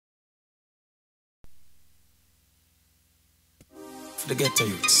the ghetto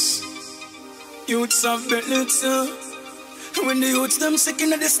youths. Youths have medicine. When the youths them sick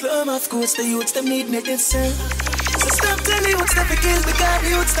in the slum, of course the youths them need medicine. So stop telling the youths them to kill because the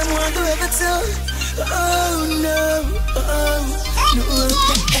youths them want to have it too. Oh no, oh no.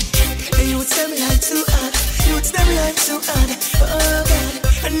 The youths them like too hard. Youths them like too hard. Oh God.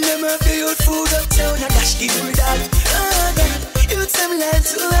 And them have the youth food uptown and dash give me that. Oh God. Youths them like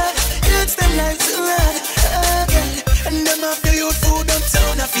too hard. Youths them like too hard. Oh God. And them have the youth food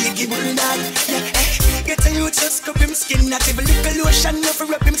uptown and feel give me that. Get a youth just scrub him skin. Not even little lotion no for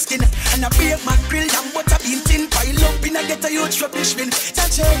rub him skin. And I break my grill and butter bean tin. Pile up in a get a youth rubbish bin.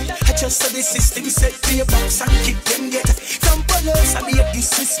 Touch it. I just saw the system set play box and kick them get. From police I be a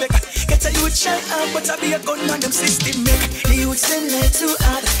disrespect. Get a youth shy out but I be a gun on them system make. The youths them like too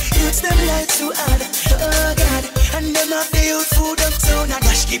hard. Youths them like too hard. Oh God. And them have the youth food uptown and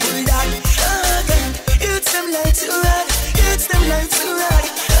dash give me that. Oh God. Youths them like too hard. Youths them like too hard.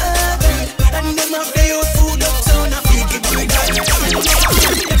 Oh God. And them have the youth food uptown and feel give me that.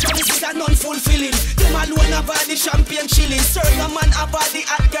 This is a non-fulfilling. Them alone have the champagne chilling. Certain man have the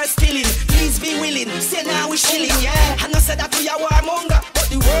hot girl stealing. Please be willing. Say now we chilling, yeah. And I said that we are warmonger, but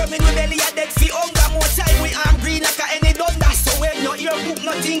the worm in we belly are dead for hunger. More time we arm green like any thunder. So when you hear book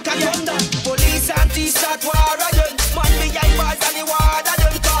nothing can thunder. Police and thieves start war again. Man behind bars and the water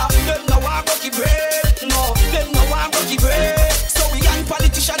them car. Them no one go keep break. No, them no one go keep break. So we young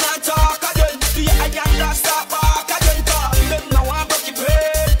politician and talk again. We a young dog start back again car. Them no one go keep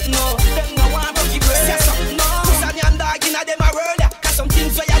break. No, them no one go keep break. No, cause a young dog inna them a world. Cause some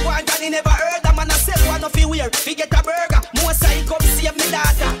things where you go and he never heard. A man a sell one of you weird. We get a burger. More side come save me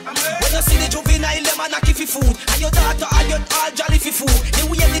data. When you see the juvenile them a knock if you food. And your daughter and your all jolly fi food. The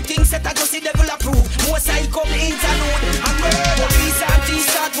way the things set I just see devil approve. More side come interlude. And police and thieves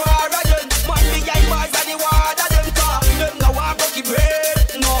start war again. Man behind bars and the water them car. Them no one go keep bread.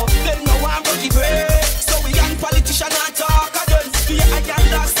 No, them no one go keep bread. So we young politician and talk again. We a young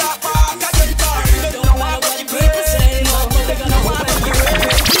dog start back again car. Them no one go keep bread. No, them no one go keep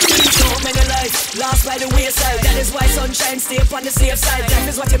bread. So many lives lost by the wayside. That is why sunshine stay upon the safe side. Life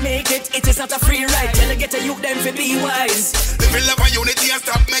is what you make it. It is not a free ride. Tell you get a youth them for be wise. Live love and unity and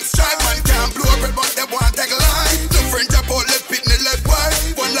stop make strife. Man can't blow up but they want take life. No friend up all left pitney left wide.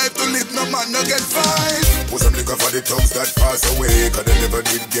 One life to live, no man no get five. Put some liquor for the tongues that pass away, cause they never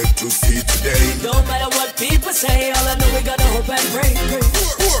did get to see today. Don't matter what people say, all I know we gotta hope and pray.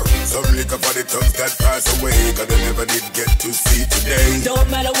 Some liquor for the tongues that pass away, cause they never did get to see today. Don't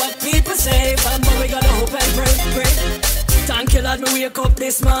matter what people say, Fambo, we gotta hope and pray. Thank you Lord, me wake up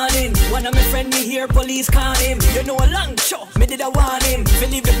this morning. One of my friend me hear police call him. You know a long show, me did a warn him.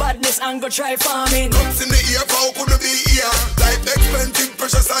 Believe the badness and go try farming. Ups in the ear, how could be here? Life expensive,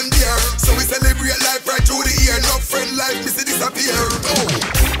 precious and dear. So we celebrate life right through the year. No friend life, me see disappear. Oh,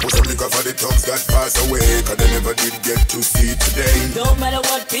 put some liquor for the tongues that pass away, cause they never did get to see today. Don't matter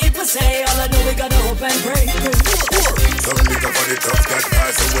what people say, all I know we gotta hope and pray. Some liquor for the tongues that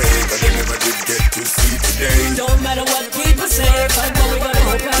pass away, cause they never did get to see today. Don't matter what people say, Fambo, we gotta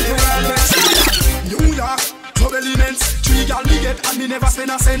hope and pray. New York, club elements. 3 gal me get and me never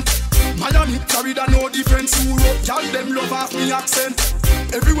spend a cent. Miami, Florida, no difference. Europe, gal them love off me accent.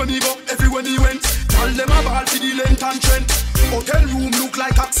 Everywhere me go, everywhere me went. Gal them a ball for the length and trend. Hotel room look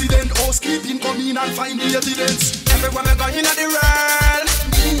like accident. Housekeeping come in and find the evidence. Everywhere me go in the world,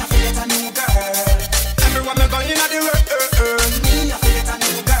 me a forget a new girl. Everywhere me go in the world, me a forget a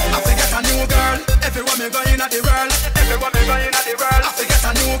new girl. I forget a new girl. Everywhere me go in the world, everywhere me go in the world. I forget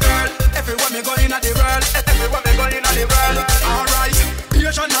a new girl. Everywhere me go in the world, everywhere me go in the world. Alright,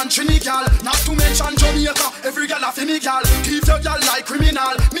 Asian and Trinidad, not to mention Jamaica. Every girl a fi me gal, keep your gal like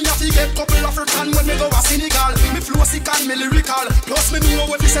criminal. Me a fi get couple African when me go a Senegal. Me flow sick and me lyrical. Plus me know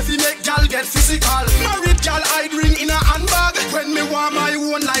what this fi make gal get physical. Married gal hide ring in a handbag when me want my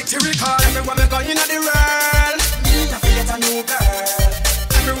own like Tyrical. Everywhere me go in the world, me a fi get a new girl.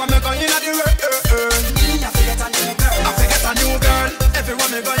 Everywhere me go in the world, me a fi get a new girl. I fi get a new girl. Everywhere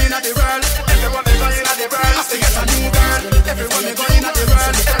me go in the world, everywhere me go in the world. I fi get a new girl. Everywhere me go in the world,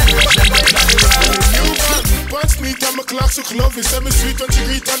 everywhere me go in the world. New man, punch me, tell my classic love it. Send me sweet when she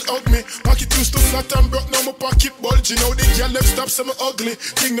greet and hug me. Pocket used to flat and broke, now my pocket bulging. Now the girl left stop, say me ugly.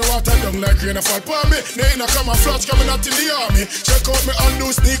 King the water down like rain a fall for me. Now in a camouflage coming out in the army. Check out me on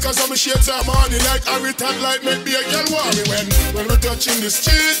new sneakers and me shades are money. Like Harry Tan light make be a girl want me. When we touching the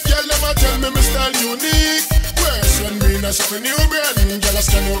street, girl them a tell me my style unique. Worse when me na shop a new brand. Girl a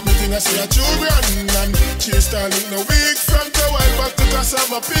scan out me thing I say a true brand. And she style look no weak. From the wild back to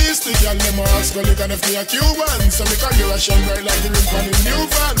cassava piece. The girl them a ask go look and if me a Cuban. So me can hear a shine bright like the rim pan in new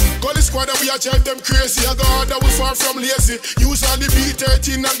van. Call this squad and we a drive them crazy. I got that we far from lazy. Use all the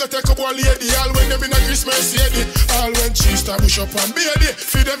B13 and go take up one lady. All when them in a Christmas lady. All when she start push up and baby.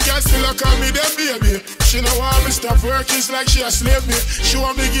 Feed them girls still a call me them baby. She know want me stop work, it's like she a slave me. She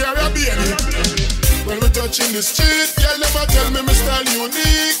want me gear a baby. When we touching the street, girl never tell me my style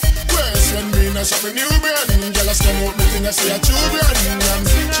unique. Worse when me not shop a new brand. Girl I scan out me thing I see a true brand. And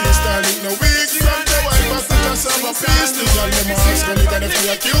she style it no weak. From the wife I put us on my piece. The girl them ask when you gonna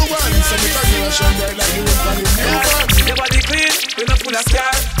feel a Cuban. So me can do a shot girl like you from the new one. Your body clean, we not full of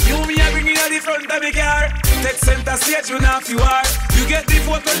scar. You me a bring in at the front of me car. Take center stage when half you are. You get the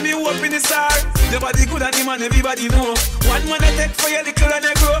vote when me up in the star. Your body good and the man everybody know. One man I take for your little and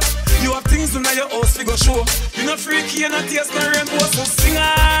I grow. You have things in your house we go show. You not freaky and not taste no rainbow. So sing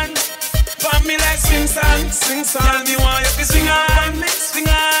on, for me like swing song. Sing song, tell me why you be swing on. Swing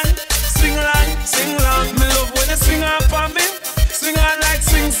on, swing along, sing along. Me love when you swing on for me. Swing on like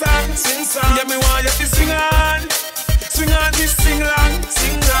swing song, sing song. Yeah, me why you be swing on. Swing on this, sing along,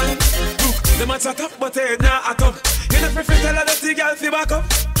 sing along. Look, them a chat up but they not at up. You not prefer tell a dirty girl fi back up.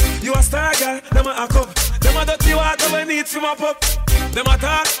 You a star girl, them a hack up. Them a dirty water when need fi mop up. Them a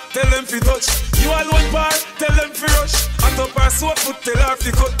talk, tell them fi touch. You all one bar, tell them fi rush. At up her soap foot, tell her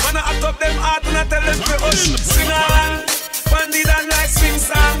fi cut. Man a at up them heart and a tell them fi hush. Swing on, bandit and like swing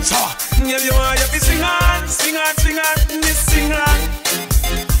song. Yeah, you want you fi swing on, swing on, swing on, this sing on.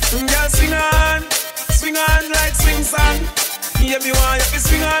 Girl swing on like swing song. Yeah, me want you fi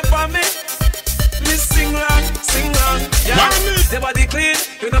swing on for me. Miss sing long, yeah. The body clean,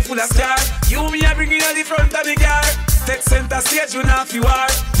 you not full of scar. You me a bring in at the front of the car. Take center stage when half you are.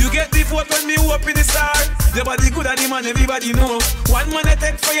 You get the vote when me up in the star. The body good and the man everybody know. One man I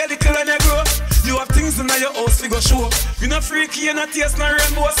take for your little and you grow. You have things in your house we go show. You not freaky, you not taste no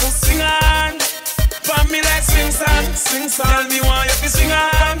rainbow. So sing on, for me like swing song. Tell me why you fi swing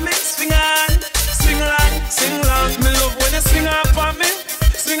on.